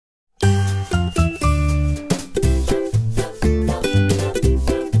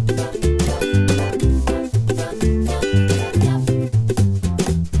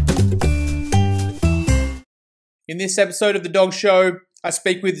In this episode of The Dog Show, I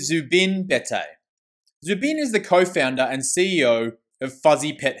speak with Zubin Bhettay. Zubin is the co-founder and CEO of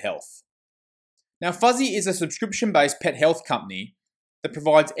Fuzzy Pet Health. Now, Fuzzy is a subscription-based pet health company that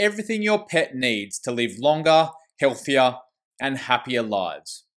provides everything your pet needs to live longer, healthier, and happier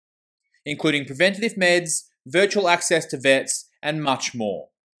lives, including preventative meds, virtual access to vets, and much more.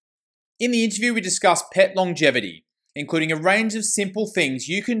 In the interview, we discuss pet longevity, including a range of simple things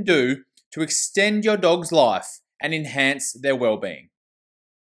you can do to extend your dog's life and enhance their well-being.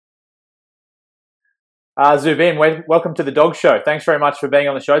 Zubin, welcome to The Dog Show. Thanks very much for being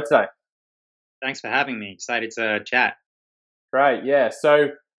on the show today. Thanks for having me. Excited to chat. Great, yeah. So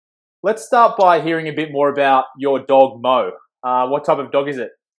let's start by hearing a bit more about your dog, Mo. What type of dog is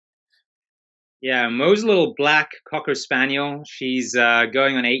it? Yeah, Mo's a little black Cocker Spaniel. She's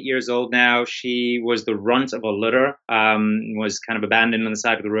going on 8 years old now. She was the runt of a litter, was kind of abandoned on the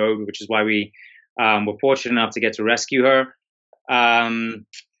side of the road, which is why we were fortunate enough to get to rescue her.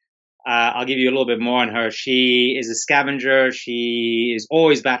 I'll give you a little bit more on her. She is a scavenger. She is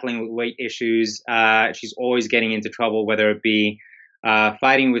always battling with weight issues. She's always getting into trouble, whether it be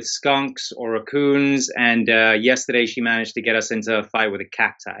fighting with skunks or raccoons. And yesterday she managed to get us into a fight with a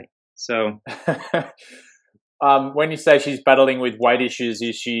cacti. So when you say she's battling with weight issues,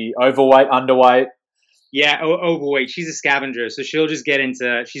 is she overweight, underweight? Yeah, overweight. She's a scavenger, so she'll just get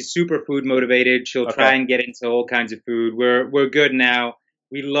into. She's super food motivated. She'll try and get into all kinds of food. We're good now.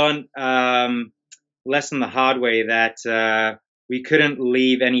 We learned lesson the hard way that we couldn't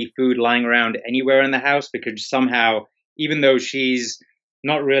leave any food lying around anywhere in the house, because somehow, even though she's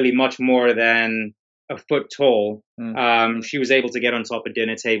not really much more than a foot tall, she was able to get on top of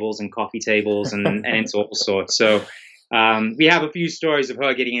dinner tables and coffee tables and into all sorts. So we have a few stories of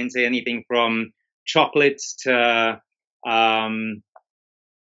her getting into anything from chocolates to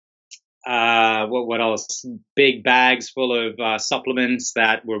what else? Big bags full of supplements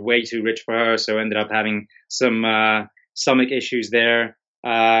that were way too rich for her, so ended up having some stomach issues there,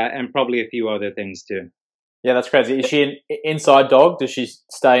 and probably a few other things too. Yeah, that's crazy. Is she an inside dog? Does she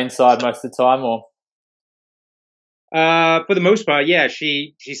stay inside most of the time, or? For the most part, yeah.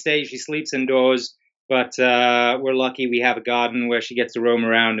 She sleeps indoors, but we're lucky we have a garden where she gets to roam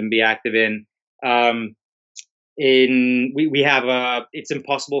around and be active in. We have it's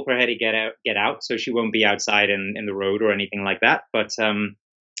impossible for her to get out, so she won't be outside in the road or anything like that. But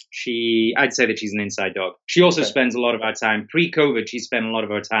I'd say that she's an inside dog. She also spends a lot of our time, pre-COVID, she spent a lot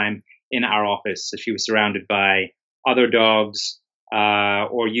of her time in our office. So she was surrounded by other dogs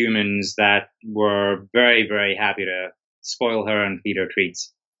or humans that were very, very happy to spoil her and feed her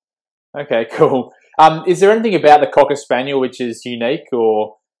treats. Okay, cool. Is there anything about the Cocker Spaniel which is unique,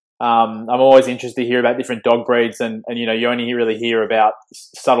 or I'm always interested to hear about different dog breeds, and you know, you only really hear about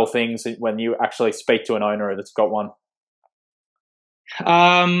subtle things when you actually speak to an owner that's got one.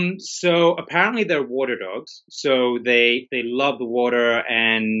 So apparently they're water dogs. So they love the water,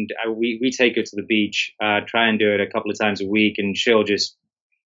 and we take her to the beach, try and do it a couple of times a week, and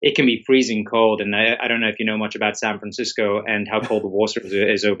it can be freezing cold. And I don't know if you know much about San Francisco and how cold the water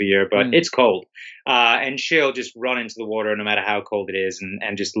is over here, but it's cold. And she'll just run into the water no matter how cold it is,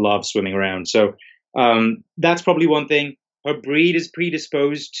 and just love swimming around. So that's probably one thing. Her breed is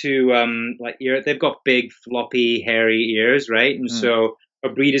predisposed to they've got big, floppy, hairy ears, right? And so her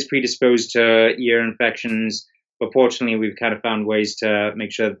breed is predisposed to ear infections. But fortunately, we've kind of found ways to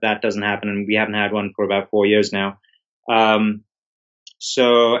make sure that doesn't happen, and we haven't had one for about 4 years now.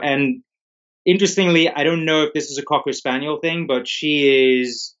 And interestingly, I don't know if this is a Cocker Spaniel thing, but she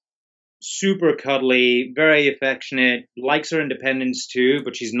is super cuddly, very affectionate, likes her independence too,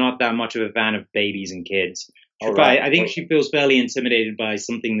 but she's not that much of a fan of babies and kids. I think she feels fairly intimidated by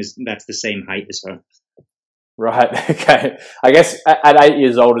something that's the same height as her. Right. Okay. I guess at 8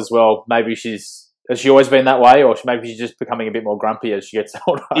 years old as well, maybe has she always been that way, or maybe she's just becoming a bit more grumpy as she gets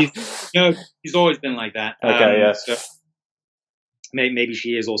older? She's always been like that. Okay, yeah. So maybe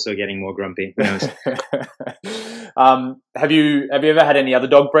she is also getting more grumpy. Who knows? Have you ever had any other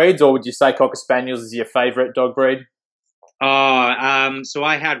dog breeds, or would you say Cocker Spaniels is your favorite dog breed? So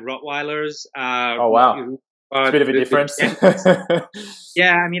I had Rottweilers. Oh, wow. It's a bit of a difference.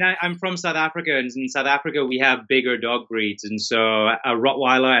 Yeah, I mean, I'm from South Africa, and in South Africa we have bigger dog breeds, and so a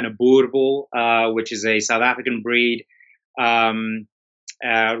Rottweiler and a Boerboel, which is a South African breed.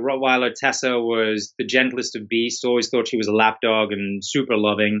 Rottweiler Tessa was the gentlest of beasts. Always thought she was a lap dog and super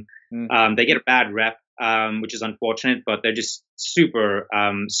loving. They get a bad rep, which is unfortunate, but they're just super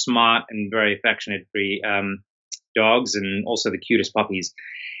smart and very affectionate breed. dogs and also the cutest puppies.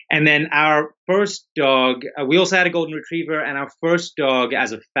 And then our first dog, we also had a golden retriever, and our first dog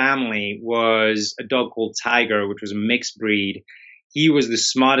as a family was a dog called Tiger, which was a mixed breed. He was the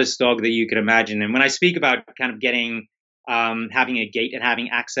smartest dog that you could imagine. And when I speak about kind of getting, having a gate and having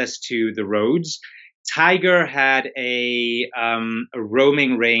access to the roads, Tiger had a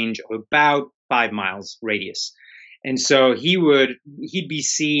roaming range of about 5 miles radius. And so he'd be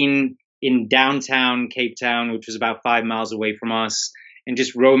seen in downtown Cape Town, which was about 5 miles away from us, and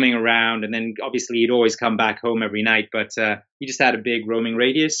just roaming around. And then obviously he'd always come back home every night, but he just had a big roaming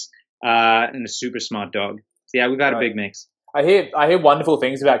radius and a super smart dog. So yeah, we've had a big mix. I hear wonderful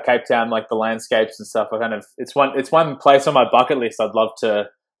things about Cape Town, like the landscapes and stuff. It's one place on my bucket list I'd love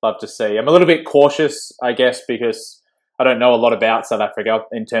to see. I'm a little bit cautious, I guess, because I don't know a lot about South Africa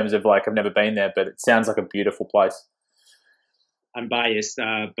in terms of like I've never been there, but it sounds like a beautiful place. I'm biased,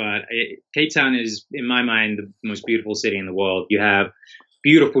 but Cape Town is, in my mind, the most beautiful city in the world. You have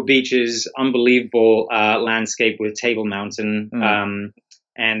beautiful beaches, unbelievable landscape with Table Mountain,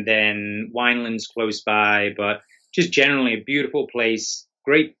 and then winelands close by, but just generally a beautiful place,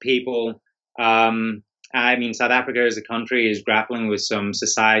 great people. I mean, South Africa as a country is grappling with some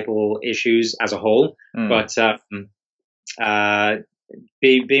societal issues as a whole, but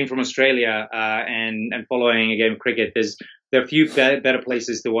being from Australia and following a game of cricket, there are few better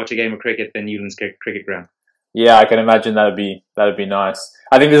places to watch a game of cricket than Newlands Cricket Ground. Yeah, I can imagine that'd be nice.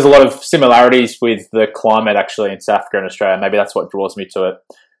 I think there's a lot of similarities with the climate actually in South Africa and Australia. Maybe that's what draws me to it.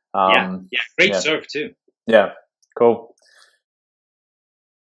 Great surf too. Yeah, cool.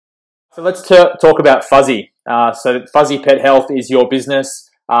 So let's talk about Fuzzy. So Fuzzy Pet Health is your business,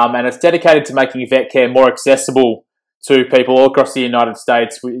 and it's dedicated to making vet care more accessible to people all across the United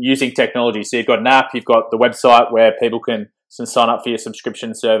States using technology. So you've got an app, you've got the website where people can sign up for your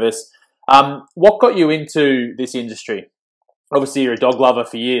subscription service. What got you into this industry? Obviously, you're a dog lover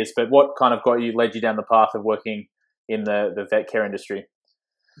for years, but what kind of led you down the path of working in the vet care industry?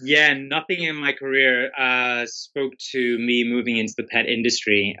 Yeah, nothing in my career spoke to me moving into the pet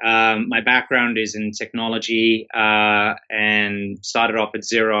industry. My background is in technology and started off at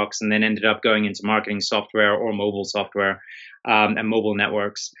Xerox and then ended up going into marketing software or mobile software and mobile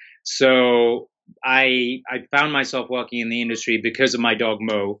networks. So I found myself working in the industry because of my dog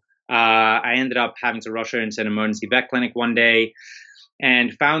Mo. I ended up having to rush her into an emergency vet clinic one day,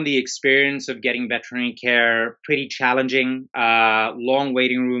 and found the experience of getting veterinary care pretty challenging. Long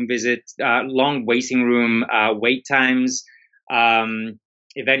waiting room visits, long waiting room wait times,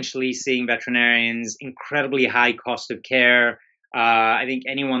 eventually seeing veterinarians, incredibly high cost of care. I think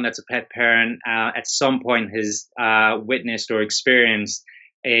anyone that's a pet parent at some point has witnessed or experienced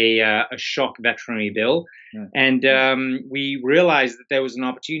a shock veterinary bill. And we realized that there was an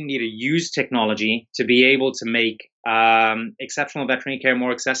opportunity to use technology to be able to make exceptional veterinary care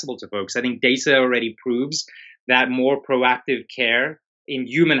more accessible to folks. I think data already proves that more proactive care in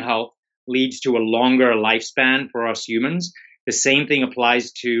human health leads to a longer lifespan for us humans. The same thing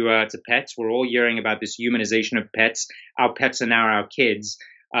applies to pets. We're all hearing about this humanization of pets. Our pets are now our kids,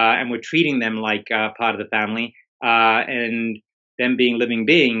 and we're treating them like part of the family. And them being living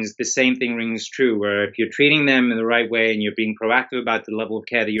beings, the same thing rings true, where if you're treating them in the right way and you're being proactive about the level of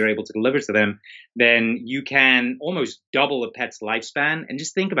care that you're able to deliver to them, then you can almost double a pet's lifespan. And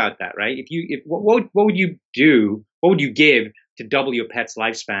just think about that, right? What would you do? What would you give to double your pet's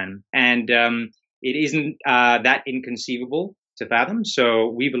lifespan? And it isn't that inconceivable to fathom. So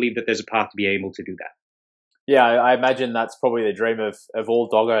we believe that there's a path to be able to do that. Yeah, I imagine that's probably the dream of all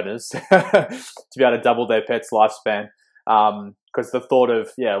dog owners to be able to double their pet's lifespan. Because the thought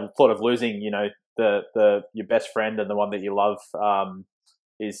of losing, your best friend and the one that you love,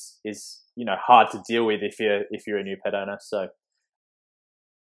 is hard to deal with if you're a new pet owner. So,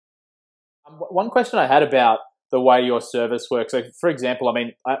 one question I had about the way your service works. So, for example, I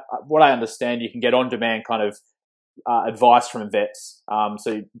mean, what I understand, you can get on-demand kind of advice from vets,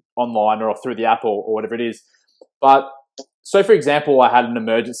 so online or through the app or whatever it is. But so, for example, I had an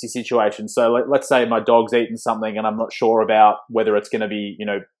emergency situation. So let's say my dog's eaten something and I'm not sure about whether it's going to be,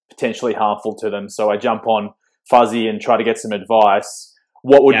 potentially harmful to them. So I jump on Fuzzy and try to get some advice.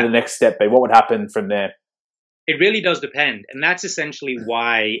 What would the next step be? What would happen from there? It really does depend. And that's essentially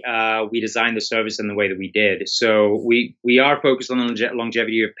why we designed the service in the way that we did. So we are focused on the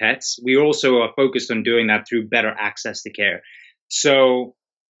longevity of pets. We also are focused on doing that through better access to care. So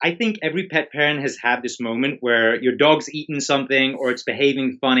I think every pet parent has had this moment where your dog's eaten something or it's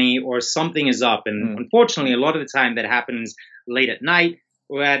behaving funny or something is up. And unfortunately, a lot of the time that happens late at night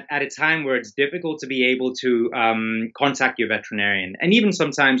we're at a time where it's difficult to be able to contact your veterinarian. And even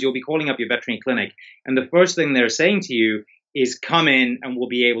sometimes you'll be calling up your veterinary clinic, and the first thing they're saying to you is, come in and we'll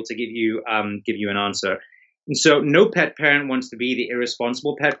be able to give you an answer. And so no pet parent wants to be the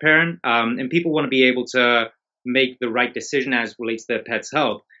irresponsible pet parent, and people want to be able to make the right decision as relates to their pet's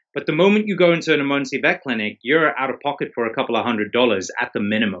health. But the moment you go into an emergency vet clinic, you're out of pocket for a couple of $100 at the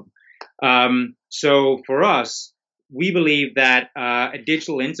minimum. So for us, we believe that a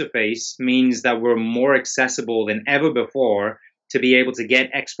digital interface means that we're more accessible than ever before to be able to get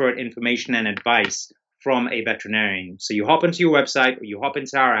expert information and advice from a veterinarian. So you hop into your website or you hop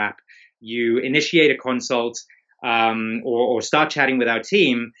into our app, you initiate a consult or start chatting with our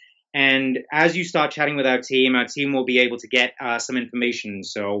team. And as you start chatting with our team will be able to get some information.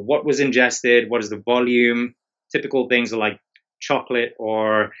 So what was ingested, what is the volume, typical things like chocolate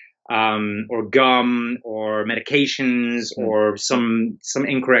or gum or medications or some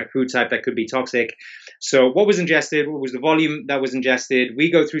incorrect food type that could be toxic. So what was ingested, what was the volume that was ingested? We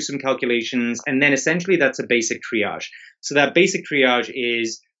go through some calculations, and then essentially that's a basic triage. So that basic triage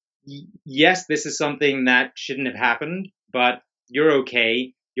is, yes, this is something that shouldn't have happened, but you're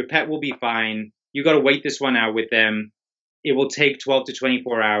okay. Your pet will be fine. You got to wait this one out with them. It will take 12 to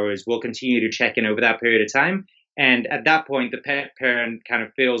 24 hours. We'll continue to check in over that period of time. And at that point, the pet parent kind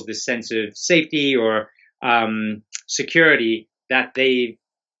of feels this sense of safety or security that they've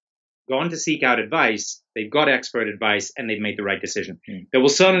gone to seek out advice, they've got expert advice, and they've made the right decision. There will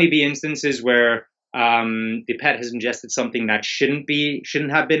certainly be instances where the pet has ingested something that shouldn't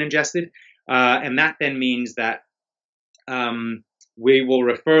have been ingested, and that then means that we will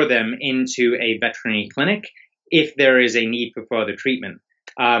refer them into a veterinary clinic if there is a need for further treatment.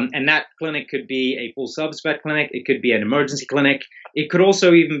 And that clinic could be a full service vet clinic. It could be an emergency clinic. It could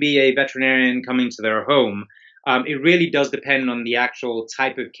also even be a veterinarian coming to their home. It really does depend on the actual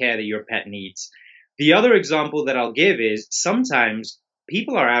type of care that your pet needs. The other example that I'll give is sometimes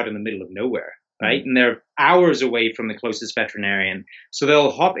people are out in the middle of nowhere, right? And they're hours away from the closest veterinarian. So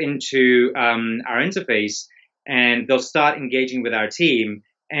they'll hop into our interface and they'll start engaging with our team.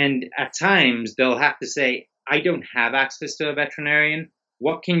 And at times they'll have to say, I don't have access to a veterinarian.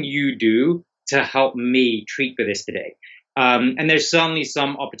 What can you do to help me treat for this today? And there's certainly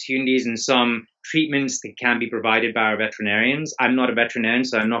some opportunities and some treatments that can be provided by our veterinarians. I'm not a veterinarian,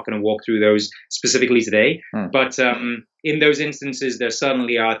 so I'm not going to walk through those specifically today. But in those instances, there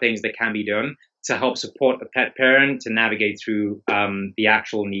certainly are things that can be done to help support a pet parent to navigate through the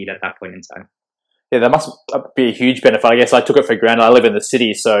actual need at that point in time. Yeah, that must be a huge benefit. I guess I took it for granted. I live in the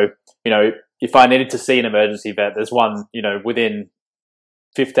city, so, if I needed to see an emergency vet, there's one, within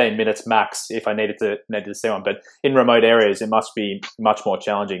 15 minutes max if I needed to see one. But in remote areas, it must be much more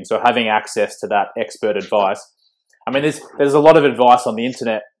challenging. So having access to that expert advice, I mean, there's a lot of advice on the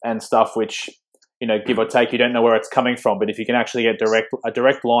internet and stuff which, give or take, you don't know where it's coming from. But if you can actually get a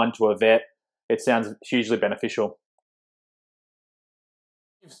direct line to a vet, it sounds hugely beneficial.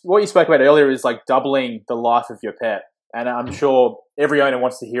 What you spoke about earlier is like doubling the life of your pet. And I'm sure every owner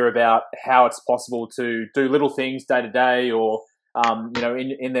wants to hear about how it's possible to do little things day to day or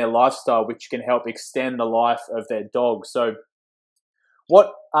in their lifestyle, which can help extend the life of their dog. So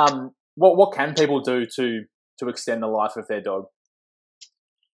what can people do to extend the life of their dog?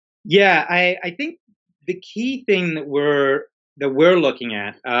 Yeah, I think the key thing that we're looking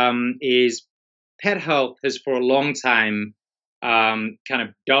at is pet health has for a long time kind of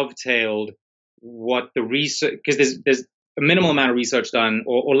dovetailed what the research, because there's a minimal amount of research done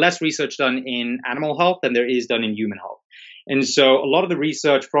or less research done in animal health than there is done in human health. And so a lot of the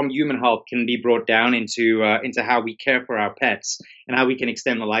research from human health can be brought down into how we care for our pets and how we can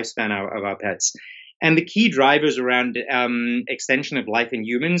extend the lifespan of our pets. And the key drivers around extension of life in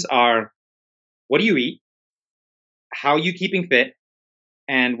humans are, what do you eat? How are you keeping fit?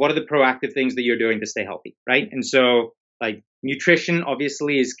 And what are the proactive things that you're doing to stay healthy, right? And so like nutrition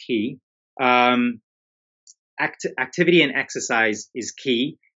obviously is key. Activity and exercise is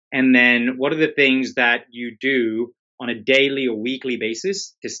key. And then what are the things that you do on a daily or weekly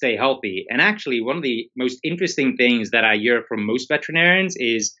basis to stay healthy? And actually, one of the most interesting things that I hear from most veterinarians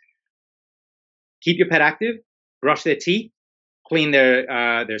is keep your pet active, brush their teeth, clean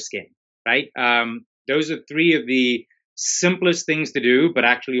their skin, right? Those are three of the simplest things to do, but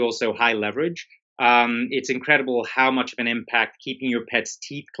actually also high leverage. It's incredible how much of an impact keeping your pet's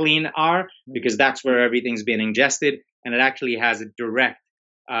teeth clean are, because that's where everything's been ingested, and it actually has a direct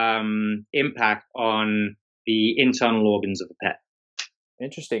impact on the internal organs of the pet.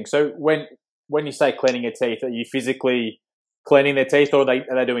 Interesting. So when you say cleaning your teeth, are you physically cleaning their teeth, or are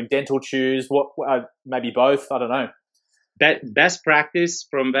they doing dental chews? What maybe both? I don't know. Best practice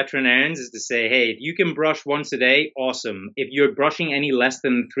from veterinarians is to say, hey, if you can brush once a day, awesome. If you're brushing any less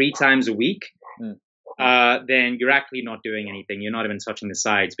than 3 times a week, then you're actually not doing anything. You're not even touching the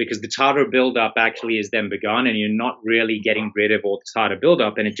sides, because the tartar buildup actually is then begun, and you're not really getting rid of all the tartar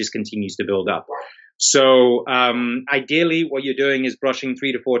buildup, and it just continues to build up. So ideally, what you're doing is brushing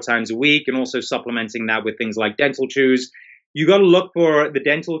 3 to 4 times a week, and also supplementing that with things like dental chews. You got to look for the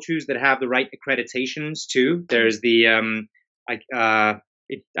dental chews that have the right accreditations too. There's the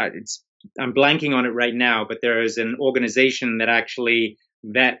I'm blanking on it right now, but there is an organization that actually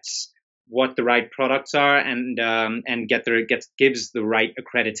vets what the right products are and gives the right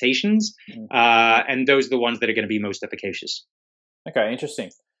accreditations, and those are the ones that are going to be most efficacious. Okay, interesting.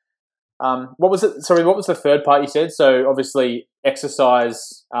 What was it? Sorry, what was the third part you said? So obviously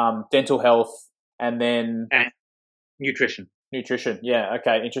exercise, dental health, and then nutrition. Nutrition, yeah.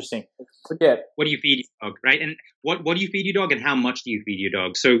 Okay, interesting. Yeah. What do you feed your dog, right? And what do you feed your dog, and how much do you feed your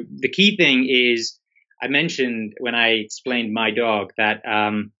dog? So the key thing is, I mentioned when I explained my dog that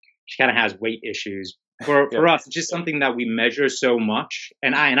she kind of has weight issues. For us, it's just something that we measure so much,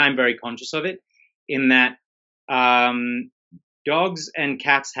 and I'm very conscious of it. In that, dogs and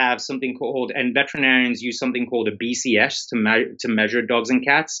cats have something called, and veterinarians use something called a BCS to measure dogs and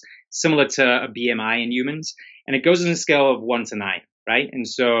cats, similar to a BMI in humans. And it goes on a scale of 1 to 9, right? And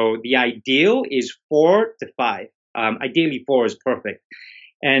so the ideal is 4 to 5. Ideally, 4 is perfect.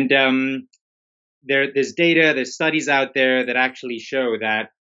 And there's data, there's studies out there that actually show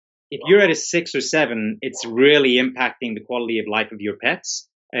that if you're at a 6 or 7, it's really impacting the quality of life of your pets.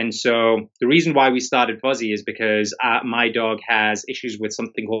 And so the reason why we started Fuzzy is because my dog has issues with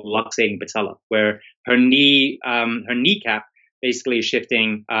something called luxating patella, where her kneecap basically is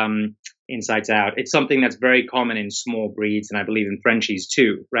shifting insides out. It's something that's very common in small breeds, and I believe in Frenchies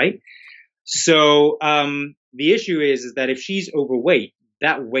too, right? So the issue is that if she's overweight,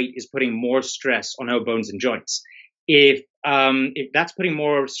 that weight is putting more stress on her bones and joints. If that's putting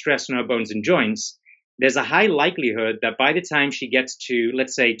more stress on her bones and joints, there's a high likelihood that by the time she gets to,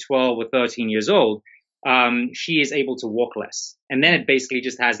 let's say, 12 or 13 years old, she is able to walk less. And then it basically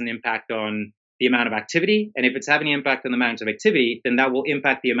just has an impact on the amount of activity. And if it's having an impact on the amount of activity, then that will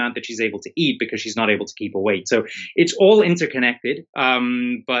impact the amount that she's able to eat, because she's not able to keep her weight. So it's all interconnected.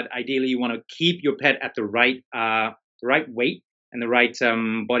 But ideally, you want to keep your pet at the right weight and the right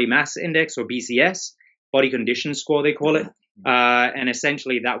body mass index, or BCS, body condition score, they call it. And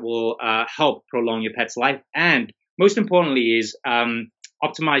essentially that will help prolong your pet's life. And most importantly is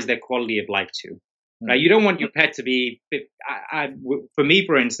optimize their quality of life too. Right? You don't want your pet to be, for me,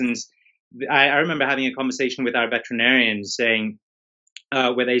 for instance, I remember having a conversation with our veterinarian saying,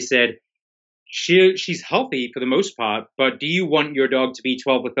 where they said, she's healthy for the most part, but do you want your dog to be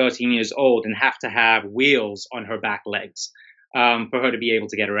 12 or 13 years old and have to have wheels on her back legs for her to be able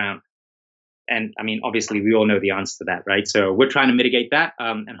to get around? And I mean, obviously, we all know the answer to that, right? So we're trying to mitigate that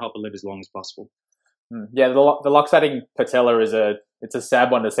and help her live as long as possible. Yeah, the luxating patella it's a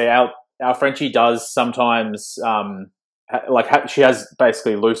sad one to see. Our Frenchie does sometimes she has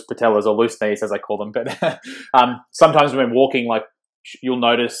basically loose patellas, or loose knees as I call them. But sometimes when walking, like, you'll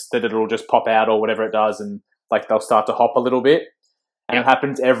notice that it'll just pop out or whatever it does, and like they'll start to hop a little bit. And it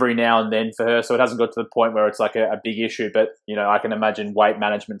happens every now and then for her, so it hasn't got to the point where it's like a big issue. But I can imagine weight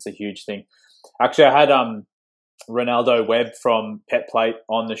management's a huge thing. Actually, I had Ronaldo Webb from Pet Plate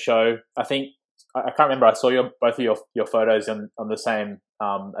on the show. I think I can't remember. I saw both of your photos on the same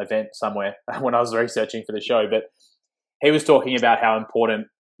event somewhere when I was researching for the show. But he was talking about how important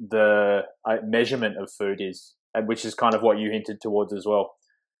the measurement of food is, which is kind of what you hinted towards as well.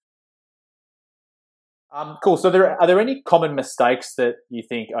 Cool. So are there any common mistakes that you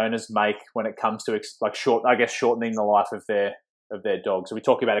think owners make when it comes to shortening the life of their dog? So we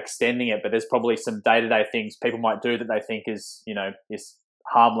talk about extending it, but there's probably some day-to-day things people might do that they think is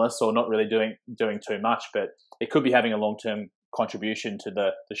harmless or not really doing too much, but it could be having a long-term contribution to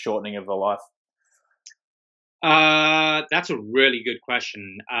the shortening of the life. That's a really good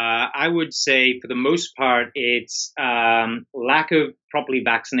question. I would say for the most part, it's lack of properly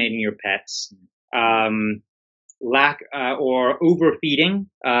vaccinating your pets, lack or overfeeding.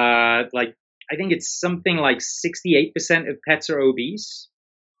 I think it's something like 68% of pets are obese.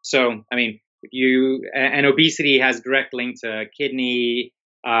 So, I mean, and obesity has direct link to kidney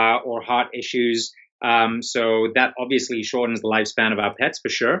or heart issues. So that obviously shortens the lifespan of our pets for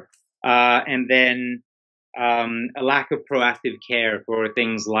sure. And then a lack of proactive care for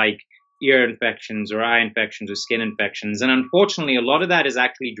things like ear infections or eye infections or skin infections. And unfortunately, a lot of that is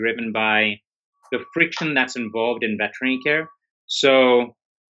actually driven by the friction that's involved in veterinary care. So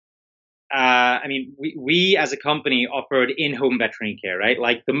I mean, we as a company offered in-home veterinary care, right?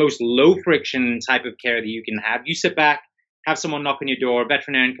 Like the most low friction type of care that you can have. You sit back, have someone knock on your door,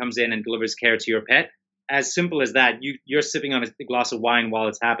 veterinarian comes in and delivers care to your pet. As simple as that. You're sipping on a glass of wine while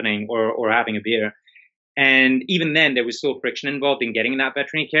it's happening, or having a beer. And even then, there was still friction involved in getting that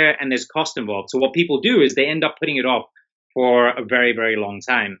veterinary care, and there's cost involved. So what people do is they end up putting it off for a very, very long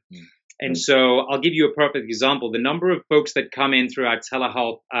time. And so I'll give you a perfect example. The number of folks that come in through our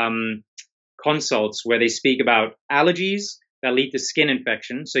telehealth consults where they speak about allergies that lead to skin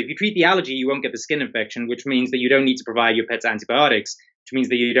infection. So if you treat the allergy, you won't get the skin infection, which means that you don't need to provide your pets antibiotics, which means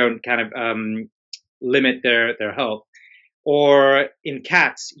that you don't kind of limit their health. Or in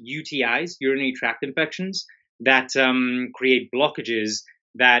cats, UTIs, urinary tract infections, that create blockages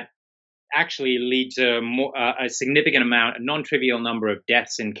that actually lead to a significant amount, a non-trivial number of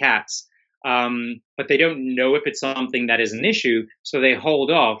deaths in cats. But they don't know if it's something that is an issue, so they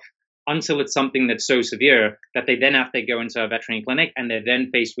hold off until it's something that's so severe that they then have to go into a veterinary clinic, and they're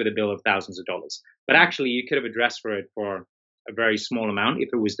then faced with a bill of thousands of dollars. But actually, you could have addressed for it for a very small amount if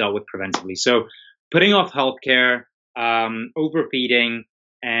it was dealt with preventively. So putting off healthcare, overfeeding,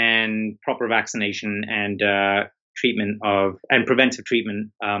 and proper vaccination and preventive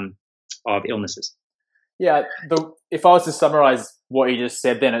treatment of illnesses. Yeah, if I was to summarize what you just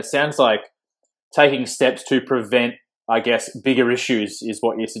said, then it sounds like taking steps to prevent, I guess, bigger issues is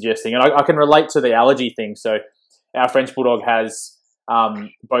what you're suggesting. And I can relate to the allergy thing. So our French Bulldog has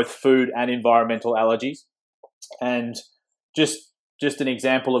both food and environmental allergies. And just an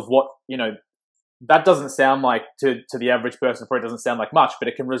example of what, that doesn't sound like, to the average person, probably doesn't sound like much, but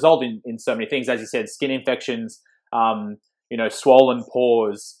it can result in so many things. As you said, skin infections, swollen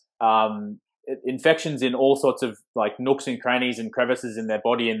paws, infections in all sorts of like nooks and crannies and crevices in their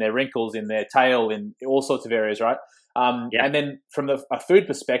body, in their wrinkles, in their tail, in all sorts of areas, right? And then from a food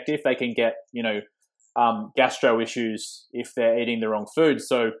perspective, they can get, gastro issues if they're eating the wrong food.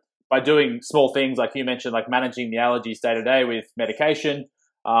 So by doing small things like you mentioned, like managing the allergies day to day with medication,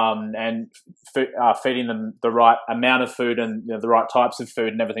 and feeding them the right amount of food and the right types of food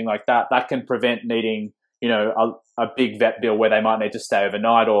and everything like that, that can prevent needing, a big vet bill where they might need to stay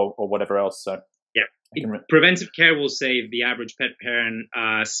overnight or whatever else. So yeah, preventive care will save the average pet parent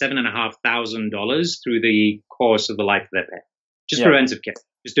 $7,500 through the course of the life of their pet. Just preventive care,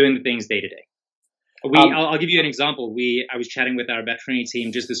 just doing the things day to day. I'll give you an example. I was chatting with our veterinary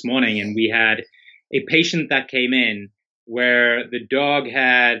team just this morning, and we had a patient that came in where the dog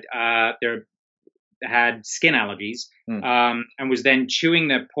had skin allergies, and was then chewing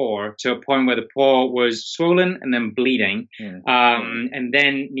their paw to a point where the paw was swollen and then bleeding, and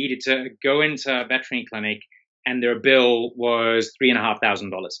then needed to go into a veterinary clinic, and their bill was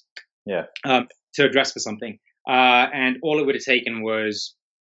 $3,500. To address for something, and all it would have taken was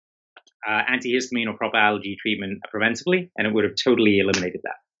antihistamine or proper allergy treatment preventively, and it would have totally eliminated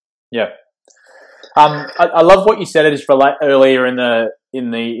that. Yeah. I love what you said earlier in the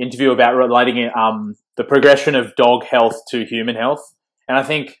interview about relating it, the progression of dog health to human health, and I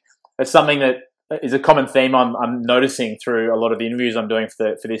think it's something that is a common theme I'm noticing through a lot of the interviews I'm doing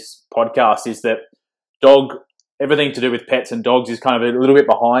for this podcast, is that everything to do with pets and dogs is kind of a little bit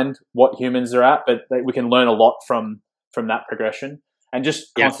behind what humans are at, but we can learn a lot from that progression, and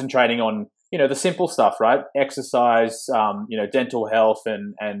just concentrating on the simple stuff, right? Exercise, dental health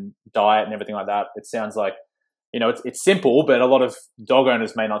and diet and everything like that. It sounds like, it's simple, but a lot of dog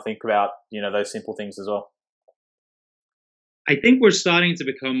owners may not think about, those simple things as well. I think we're starting to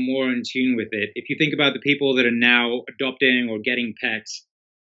become more in tune with it. If you think about the people that are now adopting or getting pets,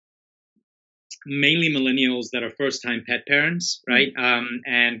 mainly millennials that are first-time pet parents, right?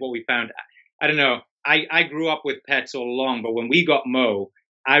 And what we found, I don't know, I grew up with pets all along, but when we got Mo,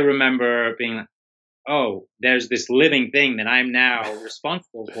 I remember being like, oh, there's this living thing that I'm now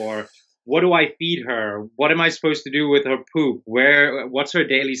responsible for. What do I feed her? What am I supposed to do with her poop? What's her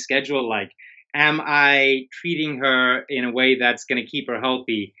daily schedule like? Am I treating her in a way that's going to keep her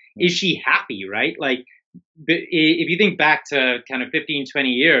healthy? Is she happy, right? Like, if you think back to kind of 15, 20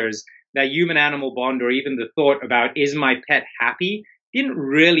 years, that human-animal bond, or even the thought about, is my pet happy, didn't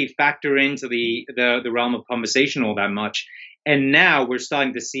really factor into the realm of conversation all that much. And now we're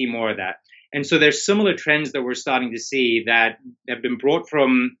starting to see more of that. And so there's similar trends that we're starting to see that have been brought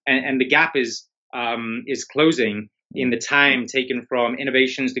from, and the gap is closing in the time taken from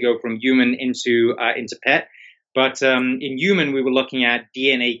innovations to go from human into pet. But in human, we were looking at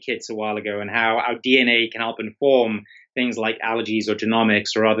DNA kits a while ago, and how our DNA can help inform things like allergies or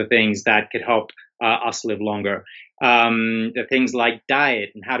genomics or other things that could help us live longer. The things like diet,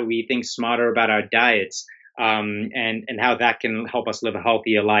 and how do we think smarter about our diets, and how that can help us live a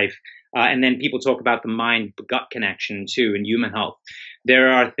healthier life. And then people talk about the mind-gut connection too in human health.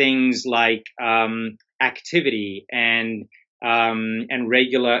 There are things like activity and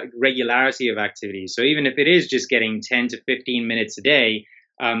regularity of activity. So even if it is just getting 10 to 15 minutes a day,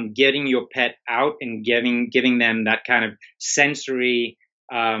 getting your pet out and giving them that kind of sensory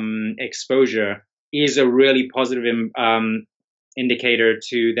exposure is a really positive indicator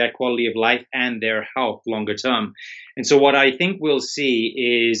to their quality of life and their health longer term. And so what I think we'll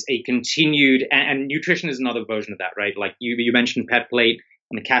see is a continued, and nutrition is another version of that, right? Like you mentioned Pet Plate.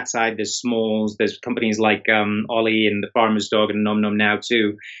 On the cat side, there's Smalls, there's companies like Ollie and the Farmer's Dog and Nom Nom now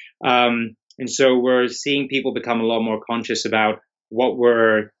too. And so we're seeing people become a lot more conscious about what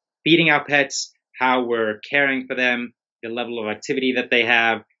we're feeding our pets, how we're caring for them, the level of activity that they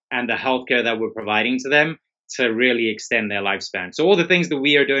have, and the healthcare that we're providing to them to really extend their lifespan. So all the things that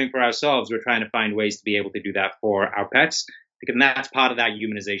we are doing for ourselves, we're trying to find ways to be able to do that for our pets, because that's part of that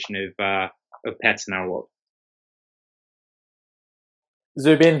humanization of pets in our world.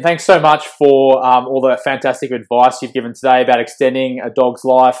 Zubin, thanks so much for all the fantastic advice you've given today about extending a dog's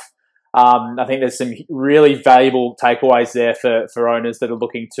life. I think there's some really valuable takeaways there for owners that are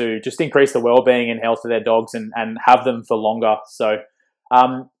looking to just increase the well-being and health of their dogs and have them for longer. So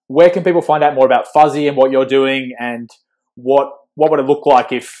where can people find out more about Fuzzy and what you're doing, and what would it look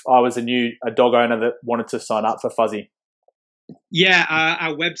like if I was a dog owner that wanted to sign up for Fuzzy? Yeah,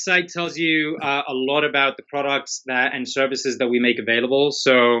 our website tells you a lot about the products and services that we make available.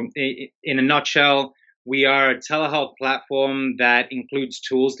 So in a nutshell, we are a telehealth platform that includes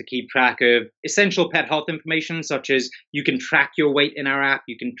tools to keep track of essential pet health information, such as you can track your weight in our app,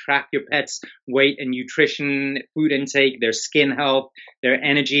 you can track your pet's weight and nutrition, food intake, their skin health, their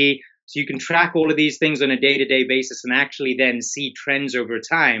energy. So you can track all of these things on a day-to-day basis and actually then see trends over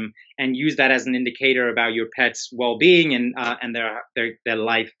time and use that as an indicator about your pet's well-being and their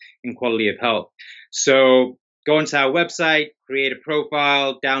life and quality of health. So go onto our website, create a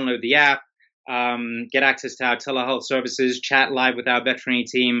profile, download the app, get access to our telehealth services, chat live with our veterinary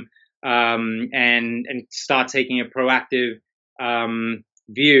team, and start taking a proactive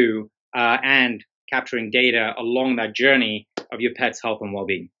view and capturing data along that journey of your pet's health and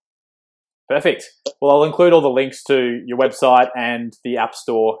well-being. Perfect. Well, I'll include all the links to your website and the App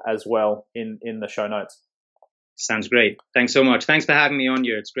Store as well in the show notes. Sounds great. Thanks so much. Thanks for having me on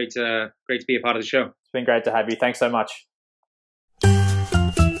here. It's great to be a part of the show. It's been great to have you. Thanks so much.